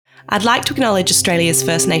I'd like to acknowledge Australia's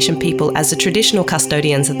First Nation people as the traditional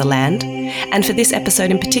custodians of the land, and for this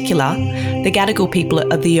episode in particular, the Gadigal people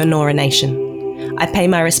of the Eora Nation. I pay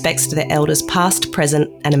my respects to their elders past, present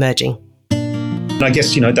and emerging. And I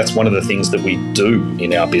guess, that's one of the things that we do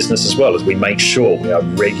in our business as well, is we make sure we are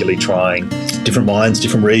regularly trying different wines,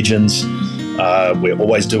 different regions. We're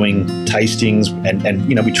always doing tastings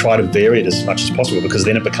and we try to vary it as much as possible because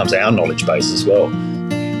then it becomes our knowledge base as well.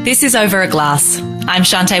 This is Over a Glass. I'm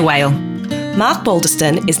Shante Whale. Mark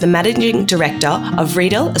Baulderstone is the Managing Director of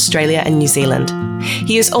Riedel Australia and New Zealand.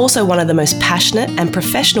 He is also one of the most passionate and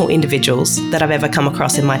professional individuals that I've ever come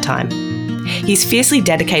across in my time. He's fiercely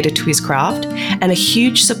dedicated to his craft and a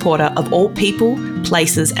huge supporter of all people,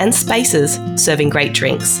 places and spaces serving great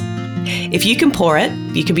drinks. If you can pour it,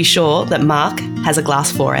 you can be sure that Mark has a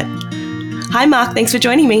glass for it. Hi Mark, thanks for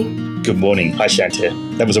joining me. Good morning. Hi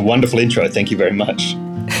Shante. That was a wonderful intro. Thank you very much.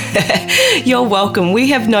 You're welcome. We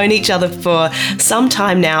have known each other for some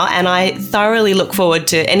time now, and I thoroughly look forward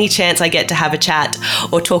to any chance I get to have a chat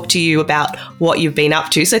or talk to you about what you've been up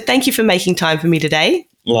to. So thank you for making time for me today.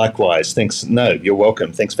 Likewise. Thanks. No, you're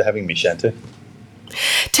welcome. Thanks for having me, Shante.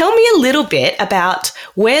 Tell me a little bit about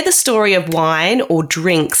where the story of wine or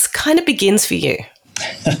drinks kind of begins for you.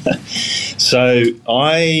 So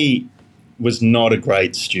I was not a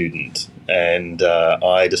great student, and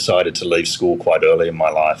I decided to leave school quite early in my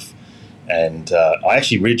life. And I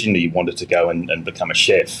actually originally wanted to go and become a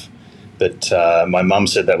chef, but my mum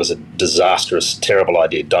said that was a disastrous, terrible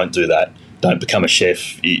idea. Don't do that. Don't become a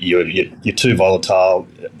chef. You're too volatile.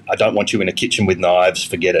 I don't want you in a kitchen with knives.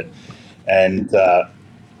 Forget it. And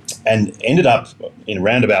ended up in a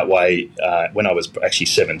roundabout way when I was actually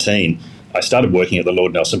 17. I started working at the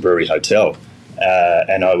Lord Nelson Brewery Hotel,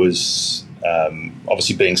 and I was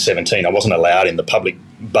obviously being 17. I wasn't allowed in the public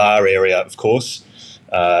bar area, of course,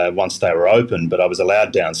 once they were open, but I was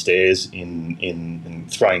allowed downstairs in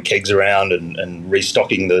throwing kegs around and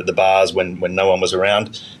restocking the bars when no one was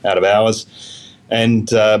around out of hours. And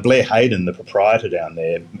Blair Hayden, the proprietor down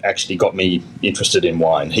there, actually got me interested in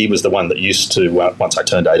wine. He was the one that used to, once I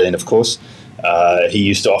turned 18, of course, he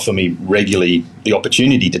used to offer me regularly the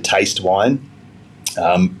opportunity to taste wine.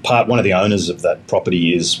 One of the owners of that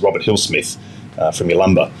property is Robert Hillsmith from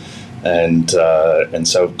Yalumba. And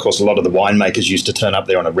so, of course, a lot of the winemakers used to turn up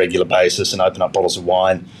there on a regular basis and open up bottles of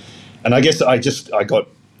wine. And I guess I got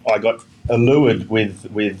allured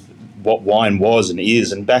with what wine was and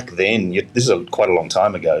is. And back then, this is quite a long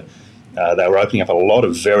time ago, they were opening up a lot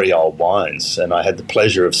of very old wines. And I had the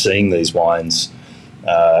pleasure of seeing these wines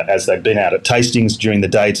as they'd been out at tastings during the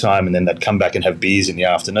daytime, and then they'd come back and have beers in the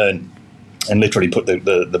afternoon and literally put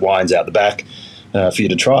the wines out the back for you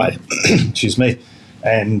to try. Excuse me.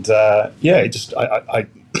 And I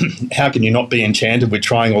how can you not be enchanted with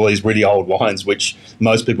trying all these really old wines, which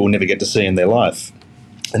most people never get to see in their life?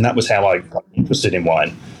 And that was how I got interested in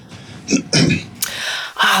wine.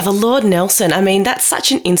 The Lord Nelson. I mean, that's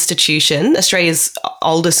such an institution, Australia's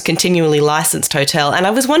oldest continually licensed hotel. And I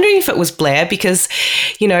was wondering if it was Blair because,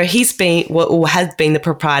 he's been or has been the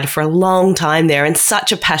proprietor for a long time there and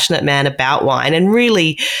such a passionate man about wine and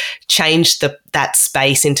really changed that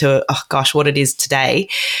space into, what it is today.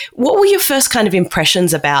 What were your first kind of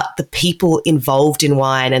impressions about the people involved in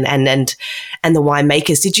wine and the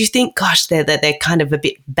winemakers? Did you think, they're kind of a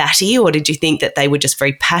bit batty, or did you think that they were just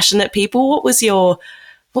very passionate people? What was your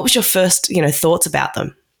first, thoughts about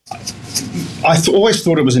them? I always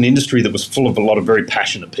thought it was an industry that was full of a lot of very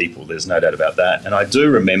passionate people. There's no doubt about that. And I do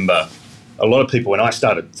remember a lot of people when I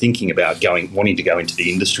started thinking about wanting to go into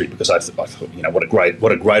the industry, because I thought, what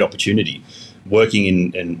a great opportunity,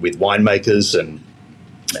 working with winemakers and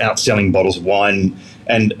outselling bottles of wine.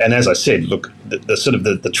 And as I said, look, the sort of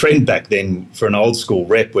the trend back then for an old school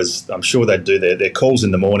rep was, I'm sure they'd do their calls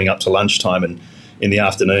in the morning up to lunchtime, and in the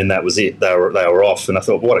afternoon that was it. They were off. And I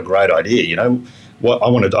thought, what a great idea, What I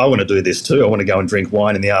want to do this too. I want to go and drink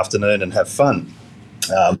wine in the afternoon and have fun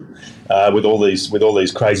with all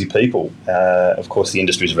these crazy people. Of course, the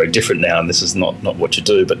industry is very different now, and this is not what you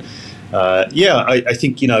do. But I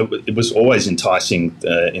think it was always enticing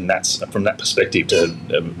from that perspective to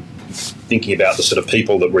thinking about the sort of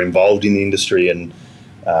people that were involved in the industry. And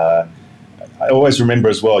I always remember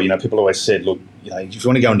as well, people always said, look, if you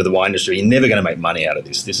want to go into the wine industry, you're never going to make money out of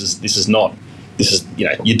this. This is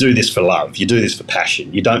you do this for love. You do this for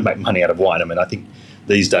passion. You don't make money out of wine. I mean, I think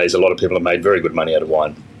these days a lot of people have made very good money out of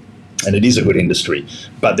wine, and it is a good industry.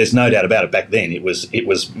 But there's no doubt about it. Back then, it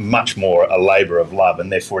was much more a labour of love,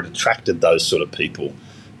 and therefore it attracted those sort of people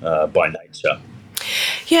by nature.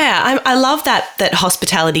 Yeah, I love that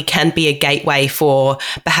hospitality can be a gateway for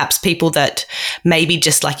perhaps people that maybe,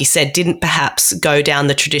 just like you said, didn't perhaps go down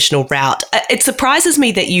the traditional route. It surprises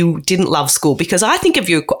me that you didn't love school, because I think of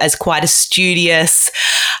you as quite a studious,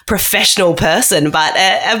 professional person, but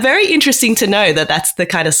very interesting to know that that's the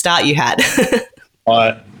kind of start you had.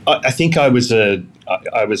 I think I was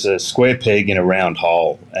a square peg in a round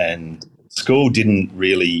hole, and school didn't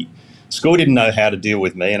know how to deal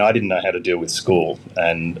with me, and I didn't know how to deal with school,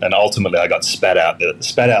 and ultimately I got spat out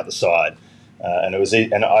the side, and it was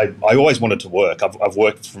and I always wanted to work. I've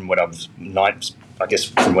worked from when I was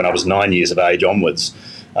from when I was 9 years of age onwards.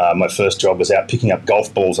 My first job was out picking up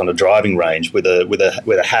golf balls on a driving range with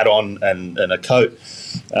a hat on and a coat.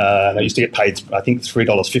 And I used to get paid, I think,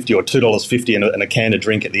 $3.50 or $2.50 and a can of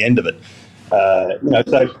drink at the end of it.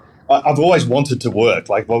 So I've always wanted to work.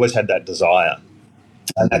 Like, I've always had that desire,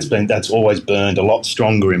 and that's always burned a lot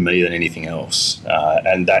stronger in me than anything else.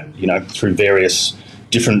 And that, through various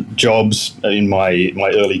different jobs in my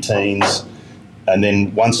early teens. And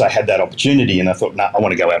then once I had that opportunity, and I thought, I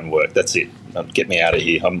want to go out and work. That's it. Get me out of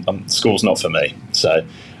here. School's not for me. So,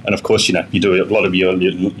 and of course, you do a lot of your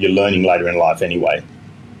learning later in life anyway.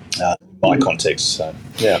 My context. So,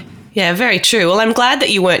 yeah. Yeah, very true. Well, I'm glad that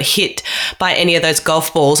you weren't hit by any of those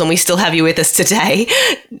golf balls, and we still have you with us today.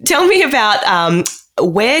 Tell me about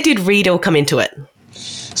where did Riedel come into it?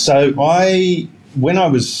 So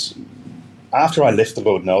after I left the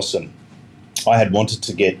Lord Nelson, I had wanted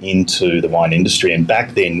to get into the wine industry, and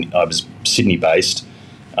back then I was Sydney-based.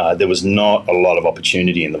 There was not a lot of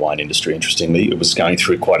opportunity in the wine industry, interestingly. It was going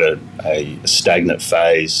through quite a stagnant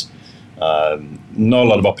phase. Not a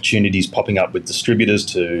lot of opportunities popping up with distributors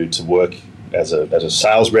to work as a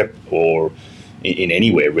sales rep or in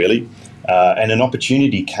anywhere, really. And an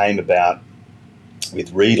opportunity came about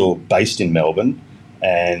with Riedel, based in Melbourne,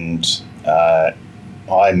 and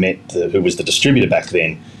I met who was the distributor back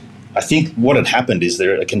then. I think what had happened is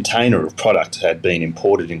a container of product had been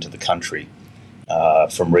imported into the country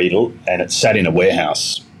from Riedel, and it sat in a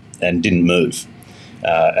warehouse and didn't move.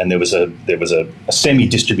 And there was a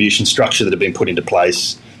semi-distribution structure that had been put into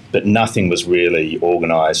place, but nothing was really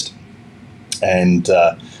organised. And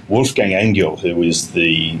Wolfgang Engel, who is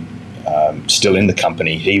still in the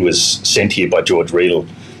company, he was sent here by George Riedel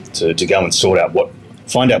to go and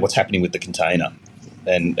find out what's happening with the container,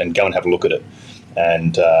 and go and have a look at it,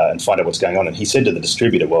 and find out what's going on. And he said to the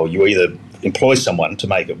distributor, "Well, you either employ someone to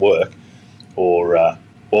make it work, or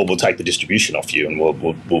we'll take the distribution off you, and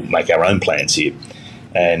we'll make our own plans here."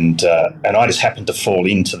 And I just happened to fall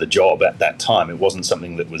into the job at that time. It wasn't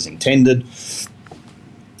something that was intended,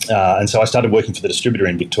 and so I started working for the distributor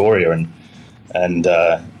in Victoria, and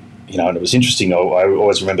it was interesting. I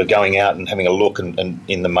always remember going out and having a look and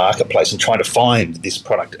in the marketplace and trying to find this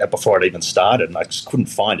product before it even started, and I just couldn't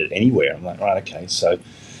find it anywhere. I'm like, right, okay. So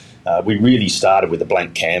we really started with a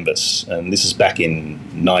blank canvas, and this is back in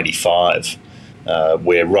 '95,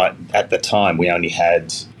 where right at the time we only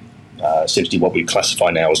had essentially what we classify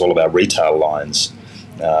now as all of our retail lines,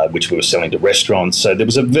 which we were selling to restaurants. So there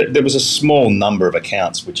was a small number of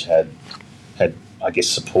accounts which had I guess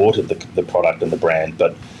supported the product and the brand,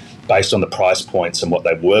 but based on the price points and what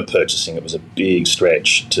they were purchasing, it was a big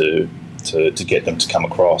stretch to get them to come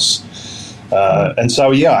across. And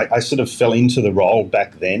so, yeah, I sort of fell into the role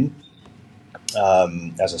back then.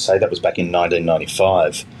 As I say, that was back in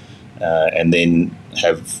 1995, and then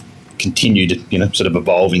have continued, sort of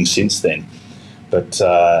evolving since then. But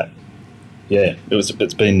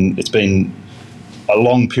it's been a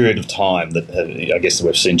long period of time that I guess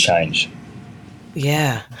we've seen change.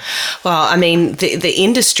 Yeah. Well, I mean, the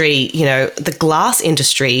industry, the glass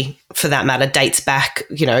industry, for that matter, dates back,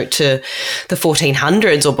 to the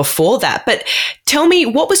 1400s or before that. But tell me,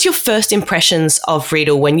 what was your first impressions of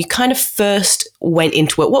Riedel when you kind of first went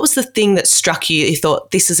into it? What was the thing that struck you? You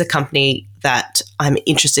thought, this is a company that I'm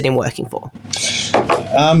interested in working for?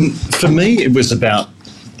 For me, it was about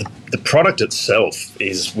the product itself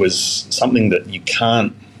was something that you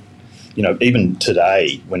can't, even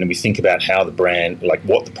today, when we think about how the brand, like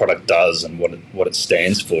what the product does and what it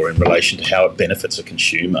stands for in relation to how it benefits a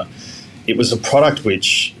consumer, it was a product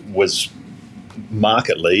which was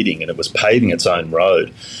market leading, and it was paving its own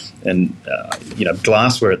road. And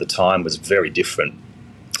glassware at the time was very different.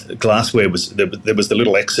 Glassware there was the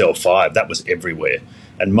little XL5 that was everywhere,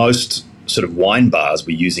 and most sort of wine bars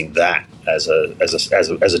were using that as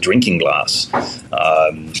a drinking glass,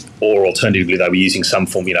 or alternatively they were using some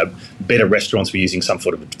form. Better restaurants were using some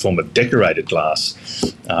form of decorated glass.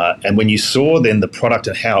 And when you saw then the product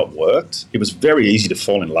and how it worked, it was very easy to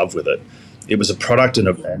fall in love with it. It was a product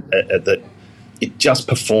that it just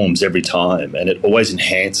performs every time, and it always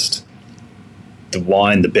enhanced the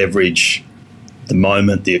wine, the beverage, the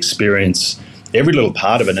moment, the experience, every little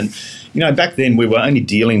part of it. And, back then we were only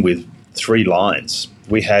dealing with 3 lines.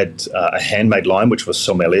 We had a handmade line, which was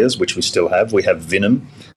sommeliers, which we still have. We have Vinum,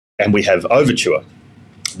 and we have Overture.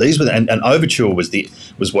 These were, and Overture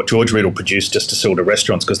was what George Riedel produced just to sell to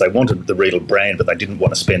restaurants because they wanted the Riedel brand, but they didn't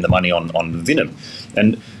want to spend the money on Vinum.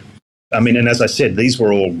 And and as I said, these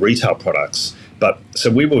were all retail products. But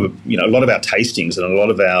so we were, a lot of our tastings and a lot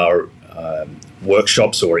of our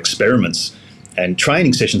workshops or experiments and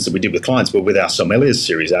training sessions that we did with clients were with our sommeliers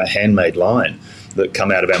series, our handmade line that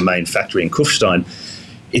come out of our main factory in Kufstein.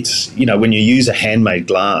 It's, when you use a handmade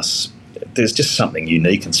glass, there's just something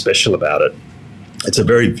unique and special about it. It's a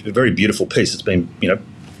very, very beautiful piece. It's been,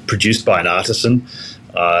 produced by an artisan.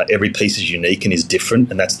 Every piece is unique and is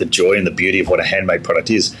different, and that's the joy and the beauty of what a handmade product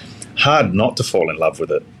is. Hard not to fall in love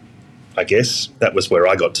with it, I guess. That was where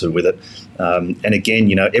I got to with it. And again,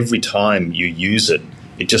 every time you use it,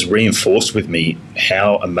 it just reinforced with me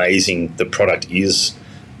how amazing the product is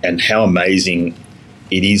and how amazing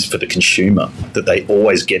it is for the consumer that they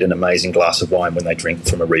always get an amazing glass of wine when they drink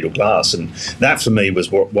from a Riedel glass. And that for me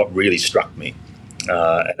was what really struck me.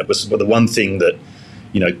 And it was the one thing that,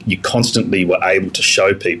 you constantly were able to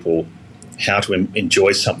show people how to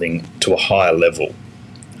enjoy something to a higher level.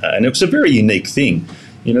 And it was a very unique thing.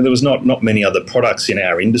 There was not many other products in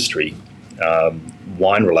our industry,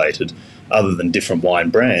 wine-related, other than different wine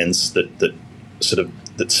brands that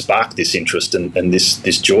sparked this interest and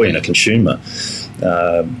this joy in a consumer.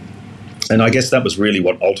 And I guess that was really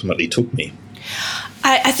what ultimately took me.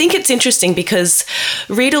 I think it's interesting because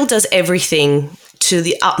Riedel does everything to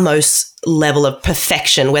the utmost level of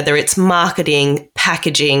perfection, whether it's marketing,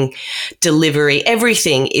 packaging, delivery,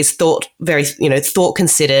 everything is thought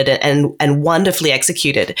considered and wonderfully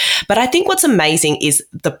executed. But I think what's amazing is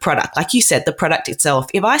the product. Like you said, the product itself.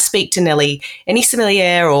 If I speak to Nelly, any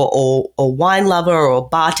sommelier or wine lover or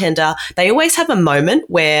bartender, they always have a moment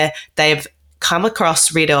where they've come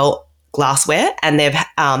across Riedel glassware and they've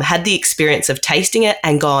had the experience of tasting it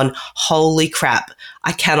and gone, holy crap,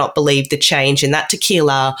 I cannot believe the change in that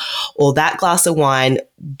tequila or that glass of wine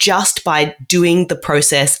just by doing the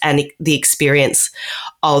process and the experience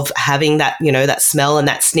of having that, that smell and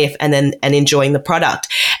that sniff and enjoying the product.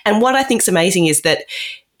 And what I think is amazing is that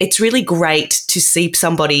it's really great to see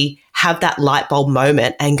somebody have that light bulb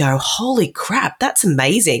moment and go, holy crap, that's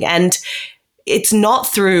amazing. And it's not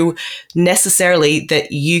through necessarily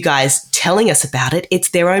that you guys telling us about it.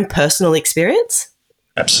 It's their own personal experience.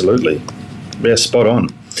 Absolutely. Yeah, spot on.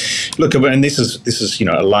 Look, and this is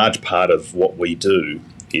a large part of what we do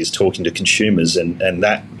is talking to consumers, and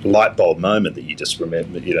that light bulb moment that you just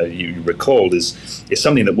remember, you recalled is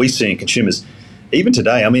something that we see in consumers even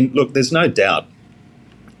today. Look, there's no doubt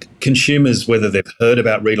consumers, whether they've heard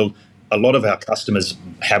about Riedel, a lot of our customers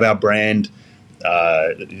have our brand,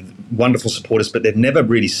 wonderful supporters, but they've never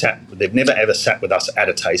ever sat with us at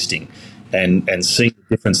a tasting and seen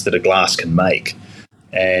the difference that a glass can make.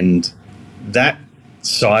 And that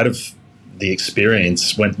side of the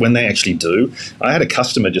experience, when they actually do, I had a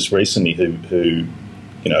customer just recently who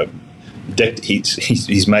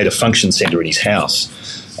he's made a function centre in his house.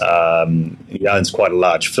 He owns quite a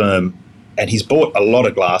large firm, and he's bought a lot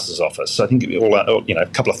of glasses off us. So I think a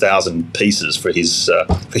couple of thousand pieces for his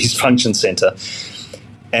function centre.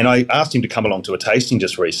 And I asked him to come along to a tasting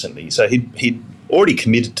just recently. So he'd already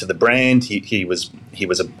committed to the brand. He was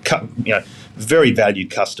a very valued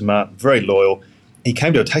customer, very loyal. He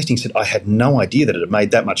came to a tasting and said, I had no idea that it had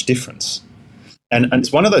made that much difference. And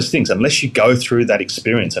it's one of those things, unless you go through that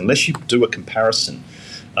experience, unless you do a comparison,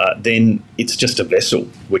 then it's just a vessel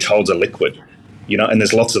which holds a liquid, and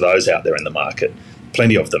there's lots of those out there in the market,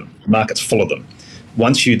 plenty of them. The market's full of them.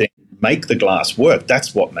 Once you then make the glass work,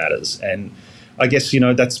 that's what matters. And I guess,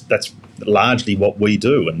 that's largely what we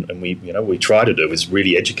do, and we try to do is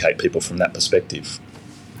really educate people from that perspective.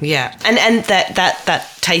 Yeah. And that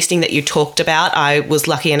tasting that you talked about, I was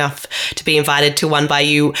lucky enough to be invited to one by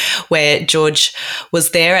you where George was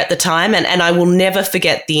there at the time. And I will never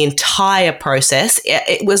forget the entire process.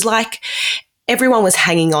 It was like everyone was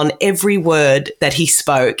hanging on every word that he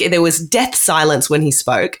spoke. There was death silence when he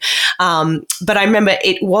spoke. But I remember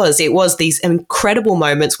it was these incredible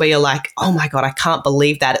moments where you're like, oh my God, I can't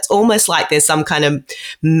believe that. It's almost like there's some kind of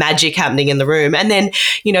magic happening in the room. And then,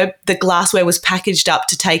 the glassware was packaged up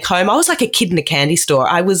to take home. I was like a kid in a candy store.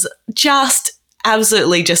 I was just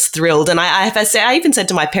absolutely just thrilled. And I even said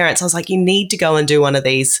to my parents, I was like, you need to go and do one of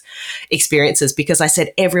these experiences, because I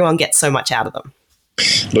said everyone gets so much out of them.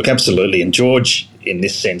 Look, absolutely. And George, in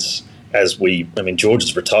this sense, George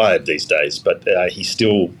is retired these days, but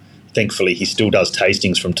thankfully, he still does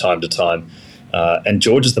tastings from time to time. And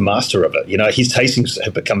George is the master of it. His tastings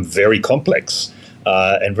have become very complex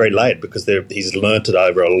and very late because he's learnt it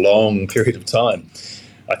over a long period of time.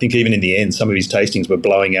 I think even in the end, some of his tastings were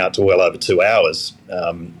blowing out to well over 2 hours.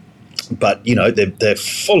 But they're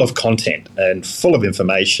full of content and full of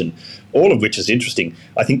information, all of which is interesting.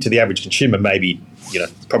 I think to the average consumer, maybe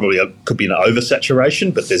probably could be an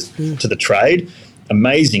oversaturation, but there's to the trade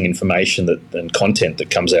amazing information and content that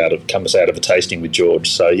comes out of a tasting with George.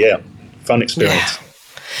 So yeah, fun experience.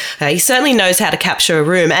 Yeah. He certainly knows how to capture a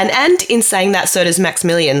room. And in saying that, so does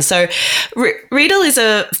Maximilian. So Riedel is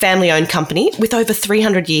a family-owned company with over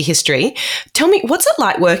 300-year history. Tell me, what's it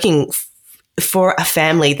like working for a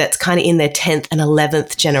family that's kind of in their 10th and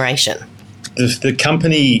 11th generation? The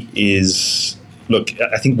company is, look,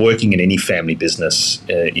 I think working in any family business,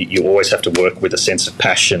 you always have to work with a sense of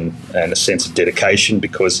passion and a sense of dedication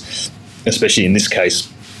because, especially in this case,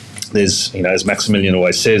 there's, as Maximilian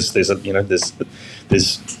always says, there's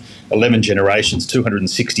 11 generations,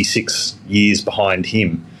 266 years behind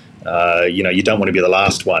him. You don't want to be the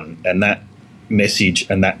last one, and that message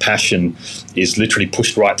and that passion is literally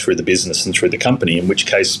pushed right through the business and through the company, in which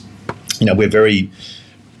case, we're very,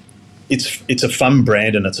 it's a fun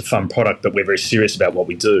brand and it's a fun product, but we're very serious about what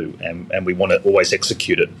we do, and we want to always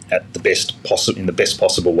execute it at in the best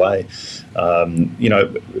possible way.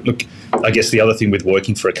 Look, I guess the other thing with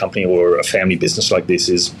working for a company or a family business like this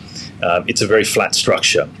is it's a very flat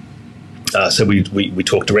structure. So we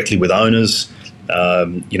talk directly with owners.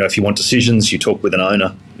 If you want decisions, you talk with an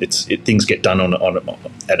owner. Things get done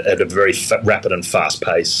at a very rapid and fast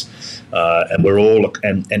pace, and we're all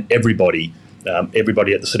and everybody at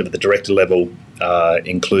the sort of the director level,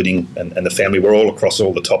 including and the family, we're all across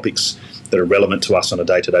all the topics that are relevant to us on a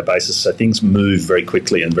day-to-day basis. So things move very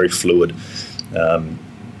quickly and very fluid, and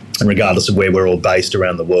regardless of where we're all based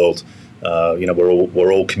around the world,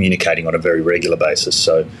 we're all communicating on a very regular basis.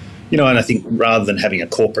 So. And I think rather than having a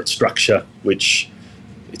corporate structure, which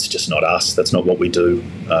it's just not us, that's not what we do.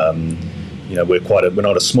 We're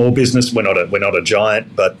not a small business, we're not a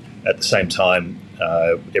giant, but at the same time,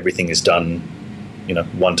 everything is done,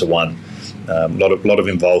 one-to-one. A lot of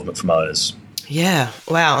involvement from owners. Yeah.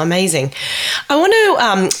 Wow. Amazing.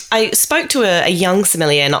 I spoke to a young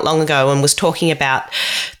sommelier not long ago and was talking about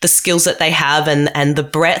the skills that they have and the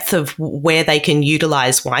breadth of where they can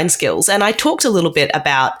utilize wine skills. And I talked a little bit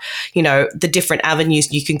about, the different avenues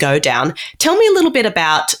you can go down. Tell me a little bit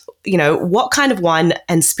about, what kind of wine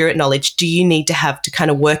and spirit knowledge do you need to have to kind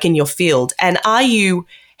of work in your field? And are you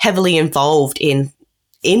heavily involved in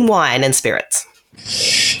wine and spirits?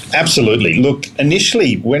 Absolutely. Look,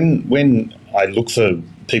 initially when I look for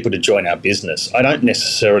people to join our business, I don't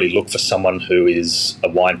necessarily look for someone who is a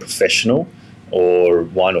wine professional or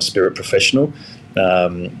wine or spirit professional.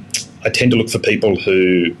 I tend to look for people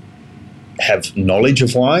who have knowledge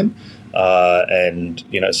of wine and,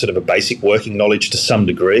 sort of a basic working knowledge to some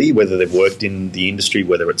degree, whether they've worked in the industry,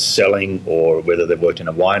 whether it's selling or whether they've worked in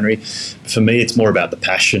a winery. For me, it's more about the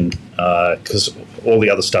passion because all the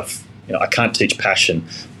other stuff, I can't teach passion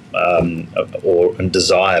and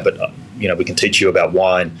desire, but we can teach you about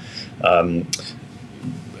wine.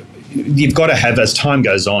 You've got to have, as time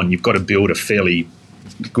goes on, you've got to build a fairly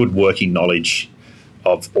good working knowledge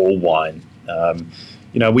of all wine.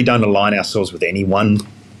 We don't align ourselves with any one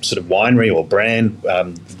sort of winery or brand.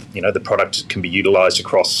 The product can be utilised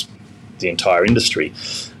across the entire industry,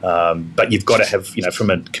 but you've got to have,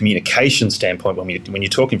 from a communication standpoint, when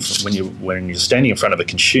you're standing in front of a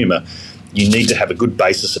consumer, you need to have a good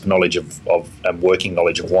basis of knowledge of working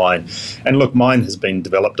knowledge of wine. And look, mine has been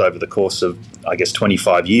developed over the course of, I guess,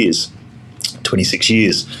 26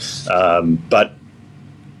 years. But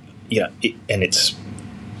going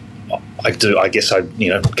to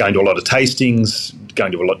a lot of tastings,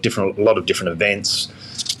 going to a lot of different events,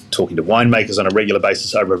 talking to winemakers on a regular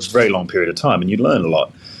basis over a very long period of time, and you learn a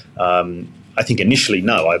lot. I think initially,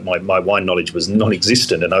 my wine knowledge was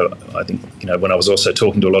non-existent, and I think when I was also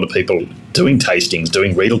talking to a lot of people doing tastings,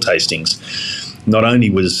 doing Riedel tastings, not only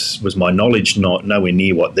was my knowledge nowhere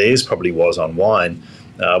near what theirs probably was on wine,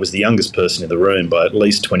 I was the youngest person in the room by at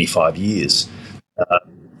least 25 years. I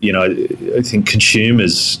think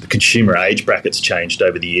the consumer age bracket's changed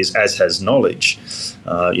over the years, as has knowledge.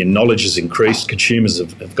 Knowledge has increased. Consumers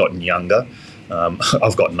have gotten younger.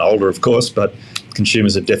 I've gotten older, of course, but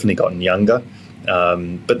consumers have definitely gotten younger.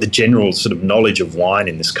 But the general sort of knowledge of wine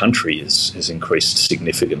in this country has increased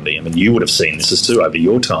significantly. I mean, you would have seen this as too over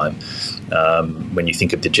your time when you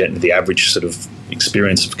think of the average sort of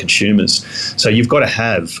experience of consumers. So you've got to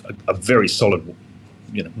have a very solid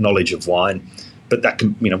knowledge of wine, but that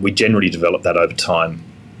can, we generally develop that over time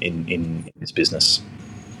in this business.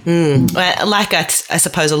 Like I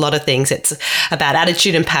suppose a lot of things, it's about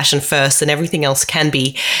attitude and passion first, and everything else can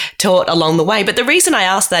be taught along the way. But the reason I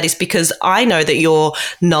ask that is because I know that your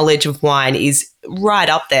knowledge of wine is right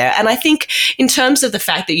up there. And I think in terms of the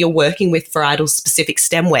fact that you're working with varietal specific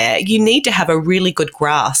stemware, you need to have a really good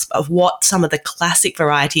grasp of what some of the classic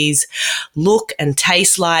varieties look and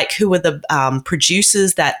taste like, who are the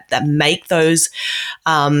producers that make those,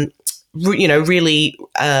 really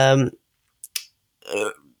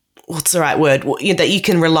what's the right word, that you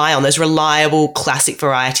can rely on, those reliable classic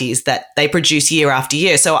varieties that they produce year after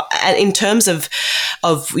year. So in terms of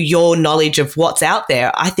your knowledge of what's out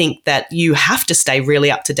there, I think that you have to stay really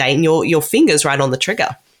up to date and your finger's right on the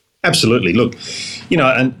trigger. Absolutely. Look,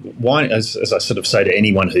 and wine, as I sort of say to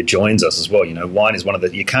anyone who joins us as well, wine is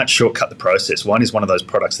you can't shortcut the process. Wine is one of those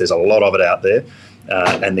products, there's a lot of it out there.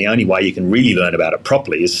 And the only way you can really learn about it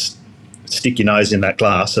properly is stick your nose in that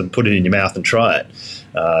glass and put it in your mouth and try it.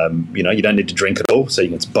 You don't need to drink it all, so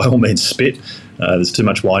you can by all means spit. There's too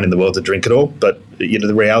much wine in the world to drink it all, but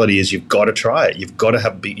the reality is you've got to try it. You've got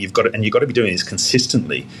to be doing this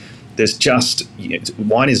consistently. There's just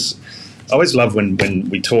wine is. I always love when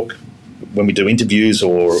we talk, when we do interviews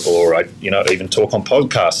or I even talk on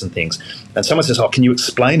podcasts and things, and someone says, "Oh, can you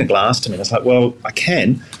explain a glass to me?" And it's like, well, I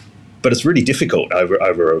can, but it's really difficult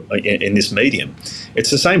in this medium. It's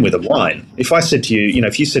the same with a wine. If I said to you,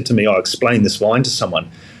 if you said to me, "Oh, explain this wine to someone,"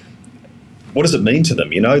 what does it mean to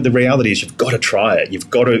them? The reality is you've got to try it. You've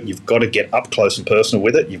got to get up close and personal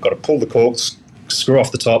with it. You've got to pull the corks, screw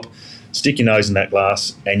off the top, stick your nose in that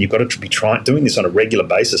glass, and you've got to be doing this on a regular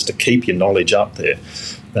basis to keep your knowledge up there.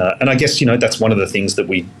 And I guess, that's one of the things that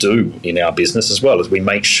we do in our business as well, is we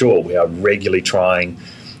make sure we are regularly trying,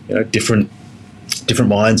 different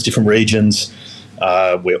wines, different regions.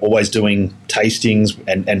 We're always doing tastings,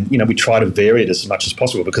 and we try to vary it as much as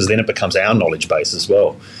possible, because then it becomes our knowledge base as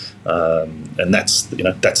well. And that's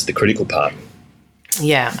the critical part.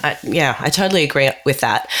 Yeah, I totally agree with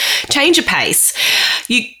that. Change of pace.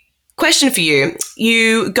 Question for you.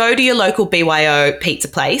 You go to your local BYO pizza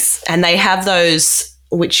place and they have those,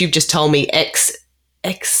 which you've just told me, XLR?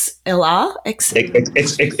 XL5.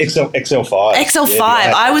 XL5.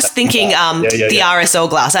 Yeah, I was thinking the RSL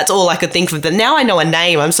glass. That's all I could think of. But now I know a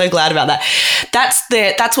name. I'm so glad about that.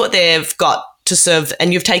 That's what they've got to serve,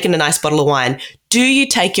 and you've taken a nice bottle of wine. Do you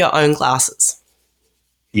take your own glasses?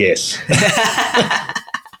 Yes.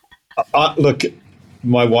 Look,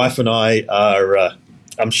 my wife and I are...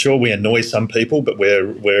 I'm sure we annoy some people, but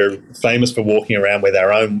we're famous for walking around with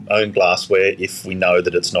our own glassware if we know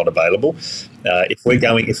that it's not available. If we're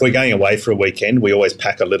going away for a weekend, we always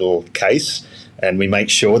pack a little case and we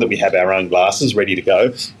make sure that we have our own glasses ready to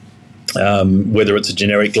go. Whether it's a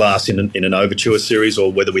generic glass in an Overture series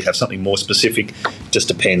or whether we have something more specific, just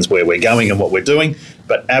depends where we're going and what we're doing.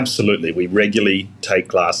 But absolutely, we regularly take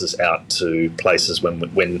glasses out to places when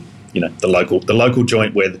the local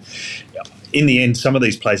joint where. In the end, some of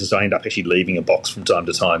these places I end up actually leaving a box from time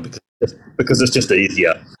to time because it's just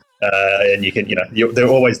easier, and you can they're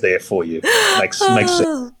always there for you. Makes sense.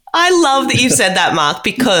 I love that you've said that, Mark,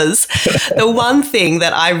 because the one thing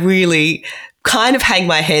that I really kind of hang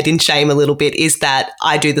my head in shame a little bit is that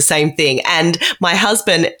I do the same thing, and my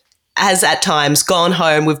husband has at times gone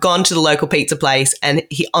home. We've gone to the local pizza place, and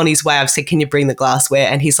on his way I've said, "Can you bring the glassware?"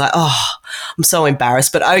 And he's like, "Oh, I'm so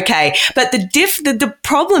embarrassed, but okay." But the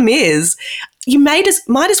problem is, you might as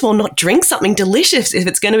well not drink something delicious if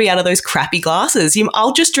it's going to be out of those crappy glasses.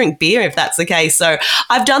 I'll just drink beer if that's the case. So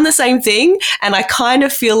I've done the same thing, and I kind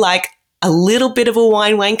of feel like a little bit of a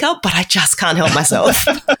wine wanker, but I just can't help myself.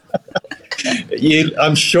 Yeah,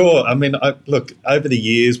 I'm sure. I mean, look, over the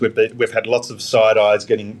years we've had lots of side eyes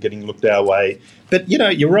getting looked our way, but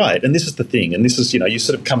you're right, and this is the thing, and this is you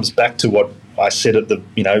sort of comes back to what I said at the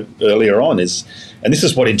earlier on is, and this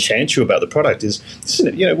is what enchants you about the product is,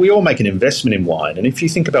 we all make an investment in wine, and if you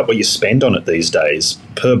think about what you spend on it these days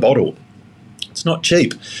per bottle, it's not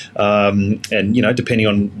cheap, and depending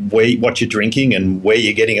on what you're drinking and where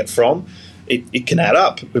you're getting it from, it can add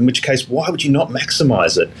up. In which case, why would you not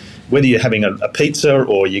maximise it? Whether you're having a pizza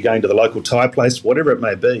or you're going to the local Thai place, whatever it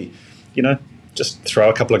may be, just throw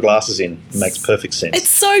a couple of glasses in. It makes perfect sense. It's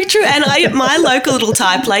so true. And my local little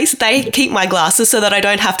Thai place, they keep my glasses so that I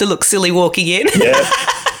don't have to look silly walking in. Yeah,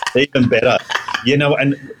 even better.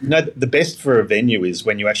 The best for a venue is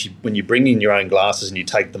when you bring in your own glasses and you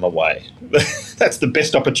take them away. That's the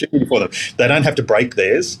best opportunity for them. They don't have to break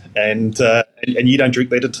theirs, and you don't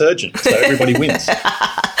drink their detergent, so everybody wins.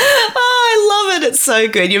 Oh, I love it. It's so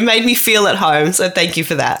good. You made me feel at home, so thank you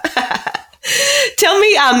for that. Tell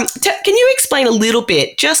me, can you explain a little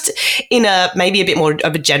bit, just in maybe a bit more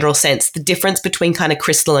of a general sense, the difference between kind of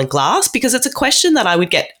crystal and glass? Because it's a question that I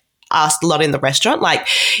would get asked a lot in the restaurant. Like,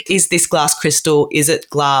 is this glass crystal? Is it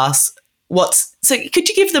glass? So could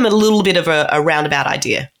you give them a little bit of a roundabout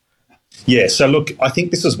idea? Yeah, so look, I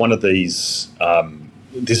think this is one of these,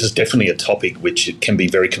 this is definitely a topic which can be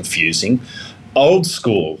very confusing. Old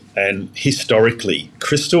school and historically,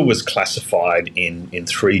 crystal was classified in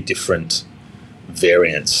three different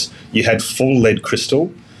variants. You had full lead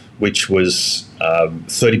crystal, which was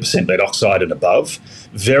 30% lead oxide and above.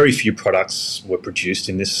 Very few products were produced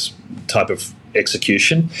in this type of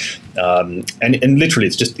execution. And literally,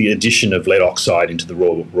 it's just the addition of lead oxide into the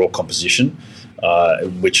raw composition,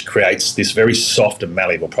 which creates this very soft and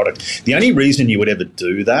malleable product. The only reason you would ever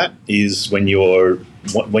do that is when you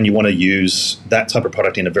want to use that type of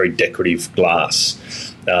product in a very decorative glass.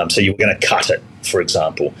 So you're going to cut it, for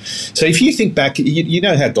example. So if you think back, you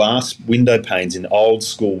know how glass window panes in old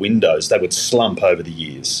school windows, they would slump over the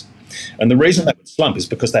years. And the reason they would slump is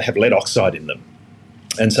because they have lead oxide in them.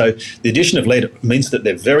 And so the addition of lead means that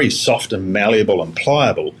they're very soft and malleable and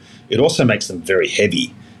pliable. It also makes them very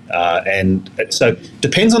heavy. And so it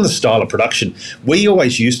depends on the style of production. We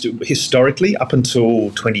always used to, historically, up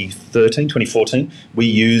until 2013, 2014, we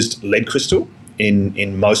used lead crystal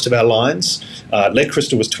in most of our lines. Lead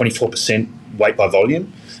crystal was 24% weight by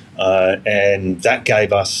volume, and that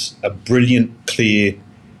gave us a brilliant, clear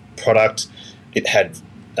product. It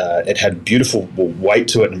had beautiful weight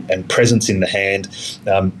to it and presence in the hand,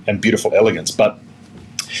 and beautiful elegance. But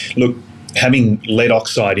look, having lead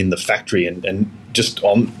oxide in the factory and just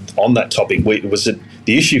on that topic,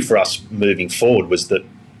 the issue for us moving forward was that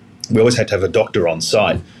we always had to have a doctor on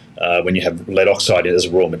site when you have lead oxide as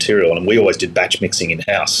a raw material, and we always did batch mixing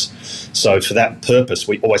in-house. So for that purpose,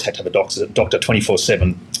 we always had to have a doctor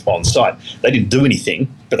 24/7 on site. They didn't do anything,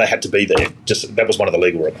 but they had to be there. Just that was one of the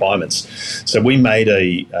legal requirements. So we made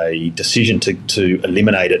a decision to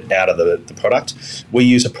eliminate it out of the product. We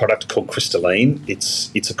use a product called crystalline.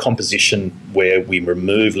 It's a composition where we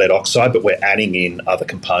remove lead oxide, but we're adding in other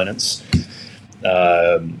components,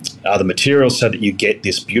 other materials, so that you get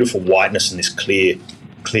this beautiful whiteness and this clear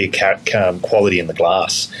quality in the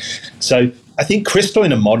glass. So I think crystal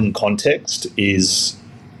in a modern context is,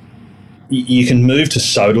 you can move to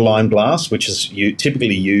soda lime glass, which is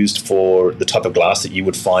typically used for the type of glass that you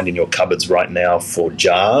would find in your cupboards right now for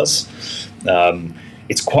jars.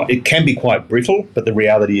 It can be quite brittle, but the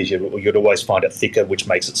reality is you'd always find it thicker, which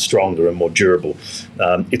makes it stronger and more durable.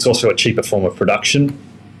 It's also a cheaper form of production.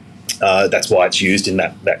 That's why it's used in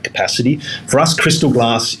that capacity. For us, crystal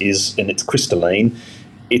glass and it's crystalline.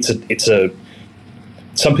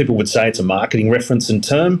 Some people would say it's a marketing reference and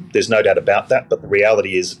term. There's no doubt about that, but the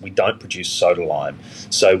reality is we don't produce soda lime.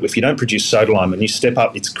 So if you don't produce soda lime and you step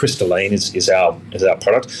up, it's crystalline is our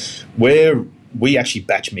product. We actually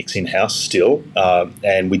batch mix in-house still,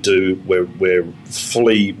 and we're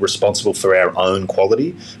fully responsible for our own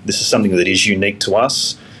quality. This is something that is unique to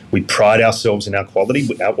us. We pride ourselves in our quality.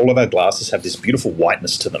 All of our glasses have this beautiful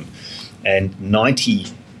whiteness to them, and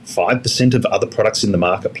 95% of other products in the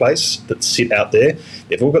marketplace that sit out there,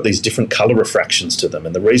 they've all got these different colour refractions to them,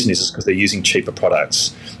 and the reason is because they're using cheaper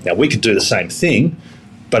products. Now, we could do the same thing,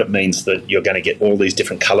 but it means that you're going to get all these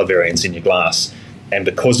different colour variants in your glass, and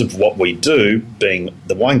because of what we do, being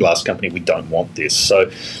the wine glass company, we don't want this.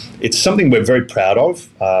 So it's something we're very proud of,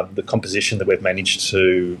 the composition that we've managed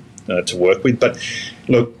to work with. But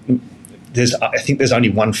look, I think there's only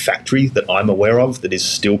one factory that I'm aware of that is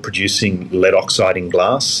still producing lead oxide in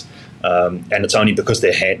glass, and it's only because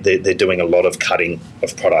they're doing a lot of cutting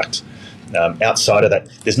of product. Outside of that,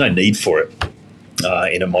 there's no need for it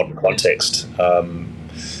in a modern context.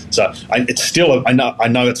 So it's still, I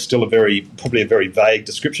know it's still probably a very vague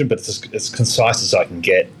description, but it's as concise as I can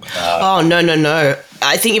get. No.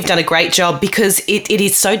 I think you've done a great job, because it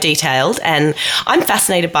is so detailed, and I'm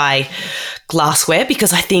fascinated by glassware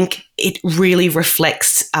because I think it really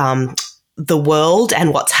reflects the world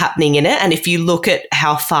and what's happening in it. And if you look at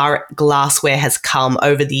how far glassware has come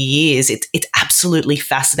over the years, it's absolutely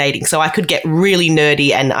fascinating. So I could get really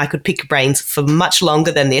nerdy and I could pick your brains for much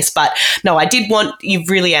longer than this. But no, you've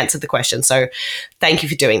really answered the question. So thank you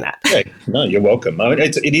for doing that. Yeah, no, you're welcome. I mean,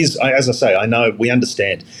 it is, as I say, I know, we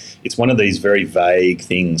understand. It's one of these very vague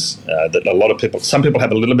things that some people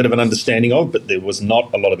have a little bit of an understanding of, but there was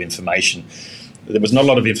not a lot of information. There was not a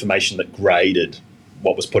lot of information that graded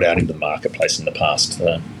what was put out into the marketplace in the past.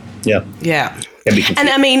 Yeah. And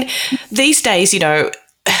I mean, these days,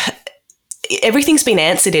 everything's been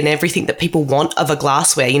answered in everything that people want of a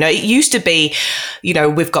glassware. It used to be,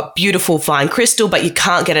 we've got beautiful fine crystal, but you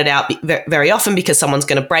can't get it out very often because someone's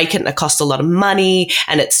going to break it and it costs a lot of money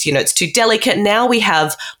and it's too delicate. Now we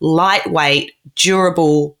have lightweight,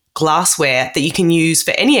 durable glassware that you can use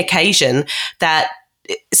for any occasion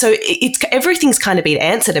so everything's kind of been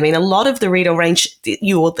answered. I mean, a lot of the Riedel range,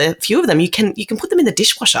 the few of them, you can put them in the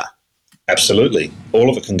dishwasher. Absolutely. All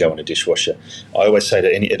of it can go in a dishwasher. I always say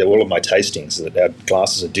to all of my tastings that our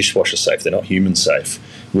glasses are dishwasher safe. They're not human safe.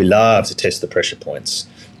 We love to test the pressure points.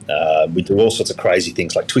 We do all sorts of crazy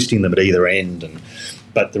things like twisting them at either end.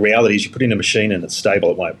 But the reality is you put in a machine and it's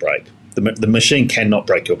stable, it won't break. The machine cannot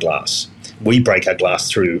break your glass. We break our glass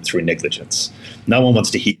through negligence. No one wants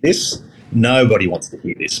to hear this. Nobody wants to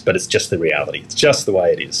hear this, but it's just the reality. It's just the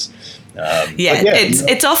way it is.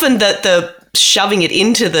 It's often the shoving it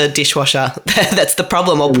into the dishwasher that's the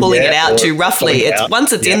problem, or pulling it out too roughly.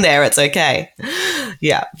 Once it's in there, it's okay.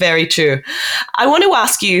 Yeah, very true. I want to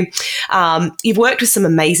ask you, you've worked with some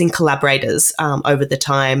amazing collaborators over the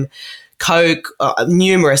time. Coke,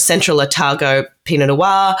 numerous, Central Otago, Pinot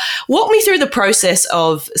Noir. Walk me through the process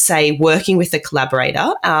of, say, working with a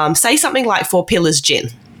collaborator. Say something like Four Pillars Gin.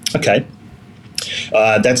 Okay.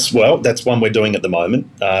 That's one we're doing at the moment.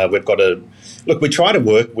 We try to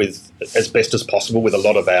work with, as best as possible, with a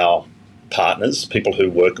lot of our partners, people who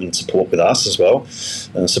work and support with us as well,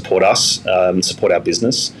 support our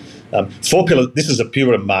business. Four Pillars, this is a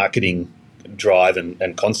pure marketing drive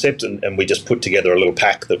and concept, and we just put together a little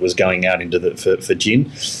pack that was going out into for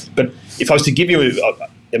gin. But if I was to give you,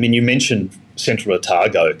 you mentioned Central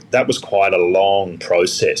Otago, that was quite a long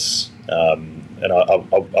process. And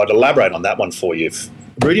I'd elaborate on that one for you.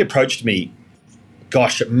 Rudy approached me,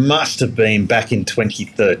 gosh, it must have been back in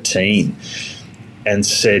 2013, and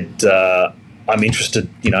said, I'm interested,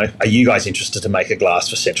 are you guys interested to make a glass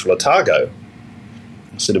for Central Otago?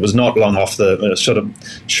 I said it was not long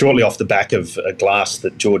shortly off the back of a glass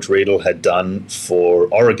that George Riedel had done for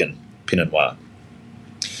Oregon Pinot Noir.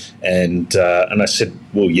 And I said,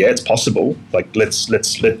 well, yeah, it's possible. Like,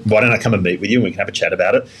 why don't I come and meet with you and we can have a chat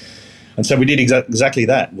about it? And so we did exactly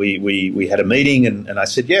that. We had a meeting, and I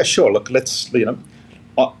said, yeah, sure. Look, why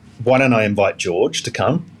don't I invite George to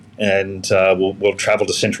come, and we'll travel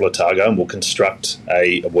to Central Otago and we'll construct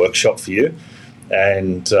a workshop for you,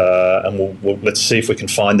 and we'll let's see if we can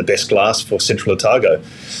find the best glass for Central Otago.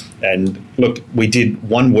 And look, we did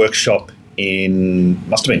one workshop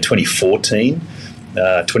must have been 2013,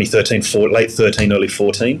 late 13, early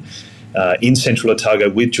 14. In Central Otago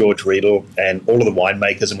with George Riedel and all of the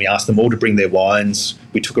winemakers, and we asked them all to bring their wines.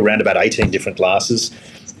 We took around about 18 different glasses,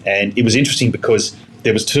 and it was interesting because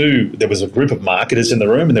there was a group of marketers in the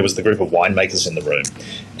room and there was the group of winemakers in the room,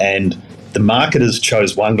 and the marketers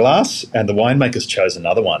chose one glass and the winemakers chose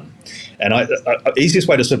another one. And easiest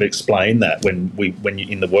way to sort of explain that when you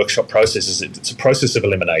in the workshop process is it's a process of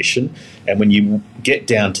elimination, and when you get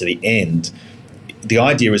down to the end, the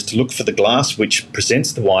idea is to look for the glass which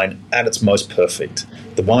presents the wine at its most perfect,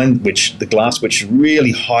 the glass which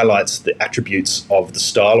really highlights the attributes of the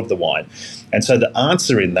style of the wine. And so the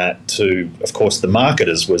answer in that to, of course, the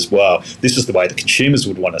marketers was, well, this is the way the consumers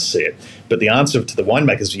would want to see it. But the answer to the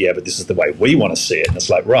winemakers was, yeah, but this is the way we want to see it. And it's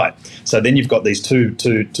like, right. So then you've got these two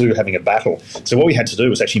having a battle. So what we had to do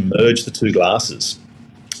was actually merge the two glasses.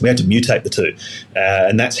 We had to mutate the two.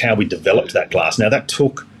 And that's how we developed that glass. Now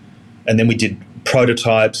and then we did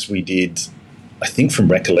prototypes. We did, I think from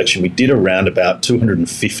recollection, we did around about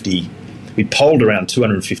 250, we polled around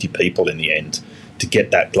 250 people in the end to get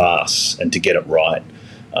that glass and to get it right.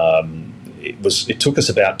 It took us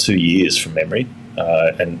about 2 years from memory,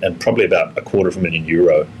 and probably about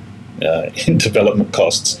 €250,000 in development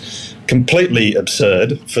costs. Completely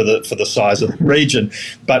absurd for the size of the region,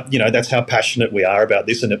 but that's how passionate we are about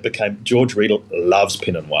this. And it became, George Riedel loves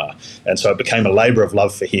Pinot Noir, and so it became a labour of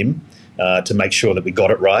love for him to make sure that we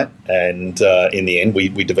got it right. And in the end,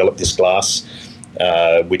 we developed this glass,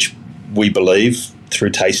 which we believe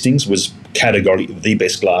through tastings was categorically the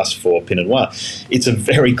best glass for Pinot Noir. It's a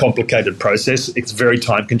very complicated process. It's very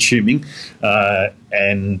time consuming, but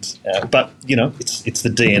it's the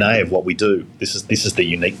DNA of what we do. This is the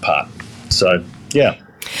unique part. So yeah.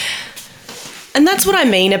 And that's what I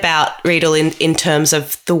mean about Riedel in terms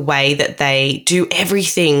of the way that they do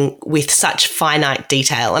everything with such finite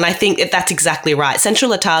detail. And I think that's exactly right.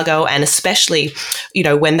 Central Otago, and especially,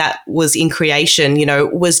 when that was in creation,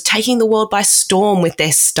 was taking the world by storm with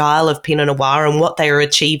their style of Pinot Noir and what they were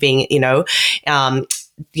achieving,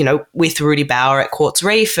 with Rudy Bauer at Quartz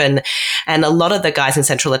Reef and a lot of the guys in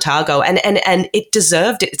Central Otago, and it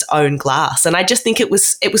deserved its own glass. And I just think it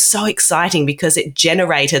was so exciting because it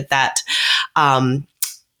generated that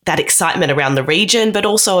excitement around the region, but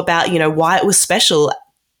also about, why it was special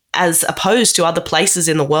as opposed to other places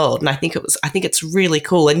in the world. And I think it's really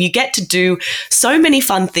cool. And you get to do so many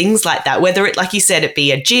fun things like that, whether it, like you said, it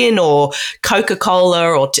be a gin or Coca-Cola,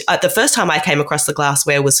 or the first time I came across the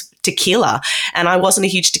glassware was tequila, and I wasn't a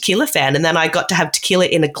huge tequila fan. And then I got to have tequila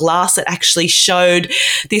in a glass that actually showed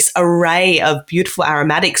this array of beautiful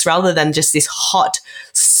aromatics rather than just this hot,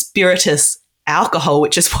 spirituous alcohol,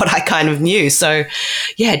 which is what I kind of knew. So,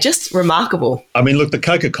 yeah, just remarkable. I mean, look, the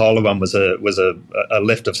Coca-Cola one was a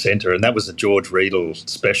left of centre, and that was a George Riedel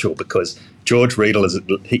special because George Riedel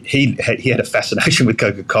he had a fascination with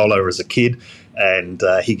Coca-Cola as a kid, and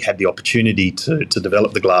he had the opportunity to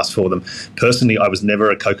develop the glass for them. Personally, I was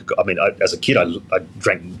never a Coca-Cola. I mean, as a kid, I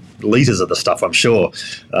drank litres of the stuff, I'm sure.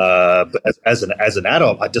 But as an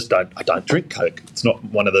adult, I don't drink Coke. It's not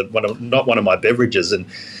one of my beverages.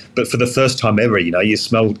 But for the first time ever, you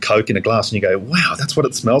smell Coke in a glass and you go, wow, that's what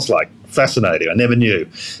it smells like. Fascinating. I never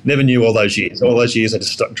knew all those years. All those years I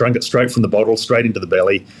just drank it straight from the bottle, straight into the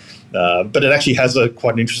belly. But it actually has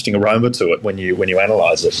quite an interesting aroma to it when you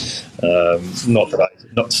analyse it. Not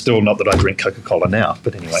that I drink Coca-Cola now,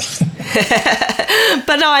 but anyway.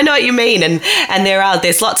 But no, I know what you mean, and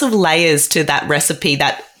there's lots of layers to that recipe,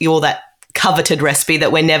 that coveted recipe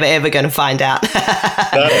that we're never ever going to find out.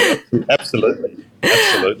 No, absolutely.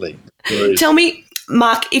 Tell me,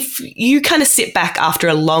 Mark, if you kind of sit back after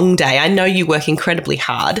a long day, I know you work incredibly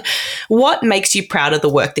hard. What makes you proud of the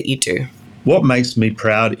work that you do? What makes me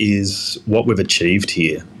proud is what we've achieved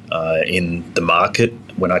here in the market.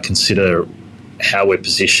 When I consider how we're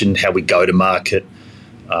positioned, how we go to market,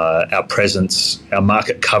 our presence, our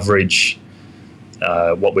market coverage,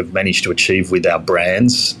 what we've managed to achieve with our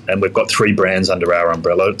brands. And we've got 3 brands under our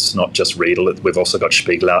umbrella. It's not just Riedel. We've also got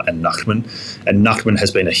Spiegelau and Nachman. And Nachman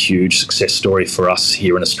has been a huge success story for us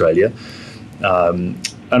here in Australia. And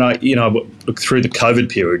I look, through the COVID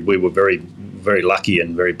period, we were very, very lucky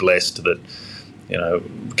and very blessed that,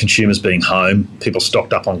 consumers being home, people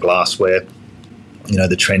stocked up on glassware.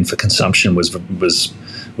 The trend for consumption was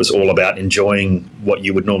all about enjoying what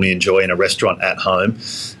you would normally enjoy in a restaurant at home.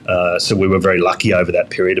 So we were very lucky over that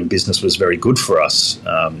period, and business was very good for us.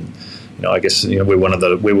 I guess we were one of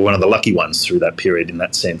the lucky ones through that period in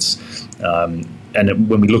that sense. And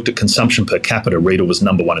when we looked at consumption per capita, Riedel was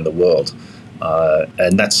number 1 in the world,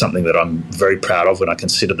 and that's something that I'm very proud of when I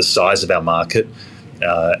consider the size of our market.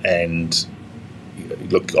 And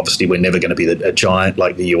look, obviously, we're never going to be a giant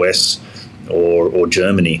like the US or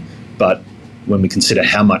Germany, but when we consider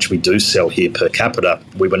how much we do sell here per capita,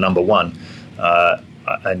 we were number 1.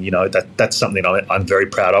 And, that's something I'm very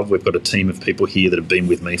proud of. We've got a team of people here that have been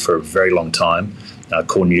with me for a very long time,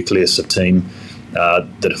 core nucleus of team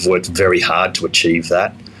that have worked very hard to achieve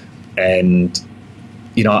that. And,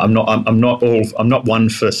 I'm not one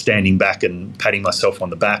for standing back and patting myself on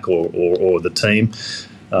the back or the team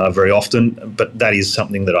very often, but that is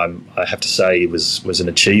something that I have to say was an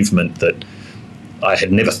achievement that I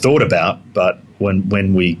had never thought about, but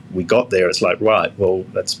when we got there, it's like, right, well,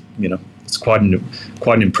 that's it's quite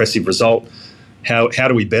an impressive result. How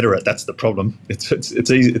do we better it? That's the problem. It's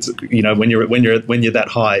easy. It's when you're that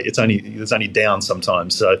high, it's only down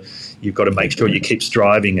sometimes. So you've got to make sure you keep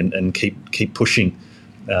striving and keep pushing,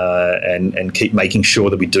 and keep making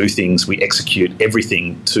sure that we do things, we execute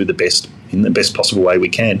everything to the best in the best possible way we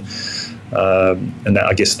can. And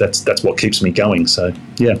I guess that's what keeps me going. So,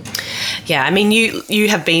 yeah. Yeah, I mean, you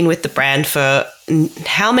have been with the brand for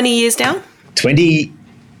how many years now?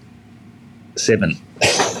 27.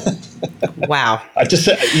 Wow. I just,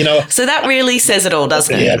 So that really says it all,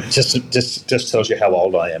 doesn't it? Yeah, just tells you how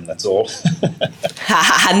old I am, that's all.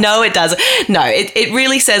 No, it doesn't. No, it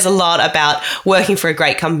really says a lot about working for a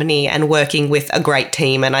great company and working with a great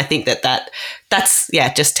team. And I think that's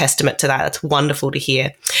just testament to that. That's wonderful to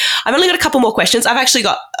hear. I've only got a couple more questions. I've actually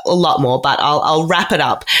got a lot more, but I'll wrap it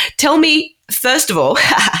up. Tell me, first of all,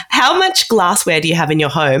 how much glassware do you have in your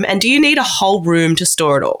home, and do you need a whole room to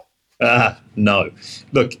store it all? No.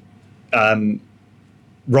 Look,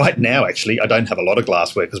 right now, actually, I don't have a lot of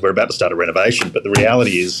glassware because we're about to start a renovation. But the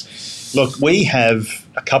reality is, look, we have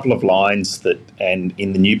a couple of lines and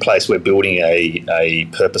in the new place, we're building a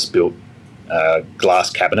purpose-built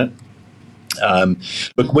glass cabinet.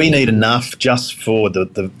 Look, we need enough just for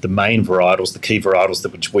the main varietals, the key varietals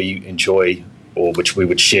which we enjoy or which we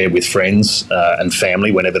would share with friends and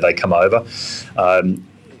family whenever they come over.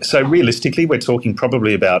 So realistically, we're talking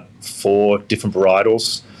probably about 4 different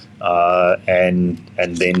varietals. and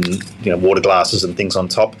then water glasses and things on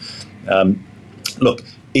top. Look,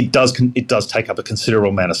 it does take up a considerable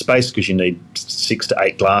amount of space because you need 6 to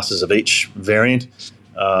 8 glasses of each variant.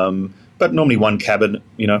 But normally one cabinet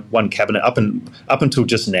up until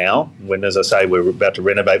just now, when, as I say, we were about to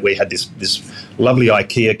renovate, we had this lovely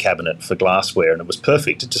IKEA cabinet for glassware, and it was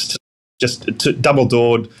perfect. It just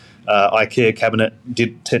double-doored IKEA cabinet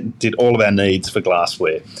did all of our needs for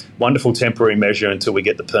glassware. Wonderful temporary measure until we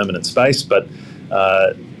get the permanent space, but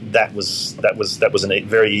that was a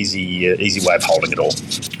very easy way of holding it all.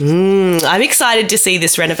 I'm excited to see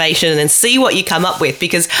this renovation and see what you come up with,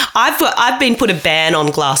 because I've been put a ban on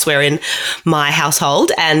glassware in my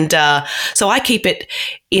household, and so I keep it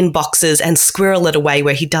in boxes and squirrel it away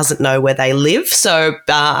where he doesn't know where they live. So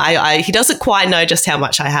he doesn't quite know just how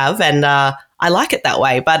much I have, and I like it that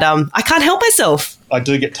way, but I can't help myself. I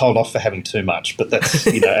do get told off for having too much, but that's,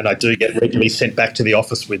 and I do get regularly sent back to the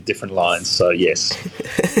office with different lines. So, yes.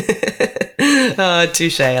 Oh,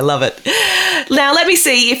 touche. I love it. Now, let me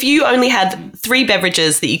see. If you only had 3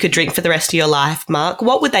 beverages that you could drink for the rest of your life, Mark,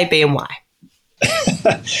 what would they be and why?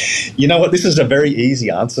 You know what? This is a very easy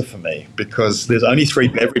answer for me, because there's only 3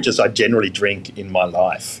 beverages I generally drink in my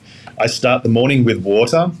life. I start the morning with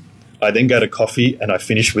water, I then go to coffee, and I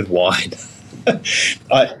finish with wine.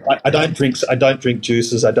 I don't drink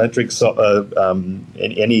juices. I don't drink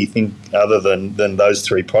anything other than those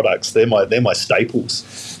 3 products. They're my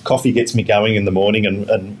staples. Coffee gets me going in the morning,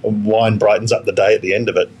 and wine brightens up the day at the end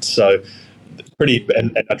of it. So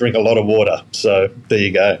and I drink a lot of water. So there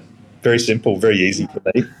you go. Very simple, very easy for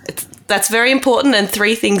me. That's very important, and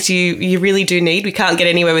 3 things you really do need. We can't get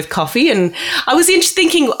anywhere with coffee. And I was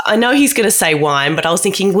thinking, I know he's going to say wine, but I was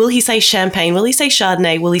thinking, will he say champagne? Will he say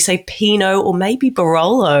Chardonnay? Will he say Pinot, or maybe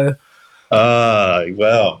Barolo?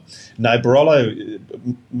 Well, no, Barolo.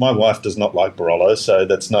 My wife does not like Barolo, so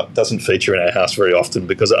doesn't feature in our house very often,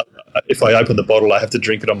 because if I open the bottle, I have to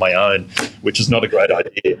drink it on my own, which is not a great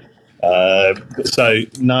idea. So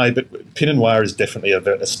no, but Pinot Noir is definitely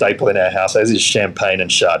a staple in our house, as is Champagne and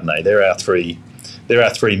Chardonnay. They're our three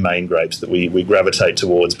main grapes that we gravitate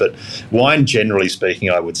towards. But wine, generally speaking,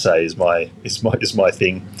 I would say is my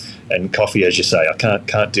thing, and coffee, as you say, I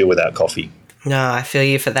can't deal without coffee. No, I feel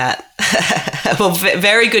you for that. Well,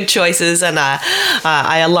 very good choices, and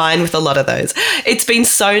I align with a lot of those. It's been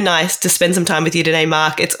so nice to spend some time with you today,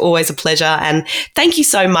 Mark. It's always a pleasure, and thank you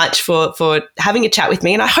so much for having a chat with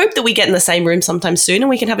me, and I hope that we get in the same room sometime soon and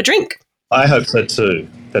we can have a drink. I hope so too.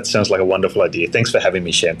 That sounds like a wonderful idea. Thanks for having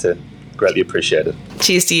me, Shanta. Greatly appreciate it.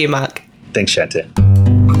 Cheers to you, Mark. Thanks, Shanta.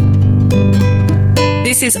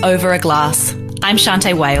 This is Over a Glass. I'm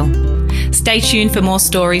Shante Whale. Stay tuned for more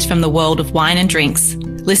stories from the world of wine and drinks.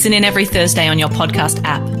 Listen in every Thursday on your podcast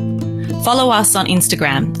app. Follow us on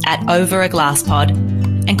Instagram @overaglasspod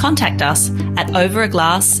and contact us at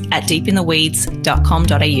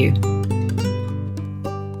overaglass@deepintheweeds.com.au.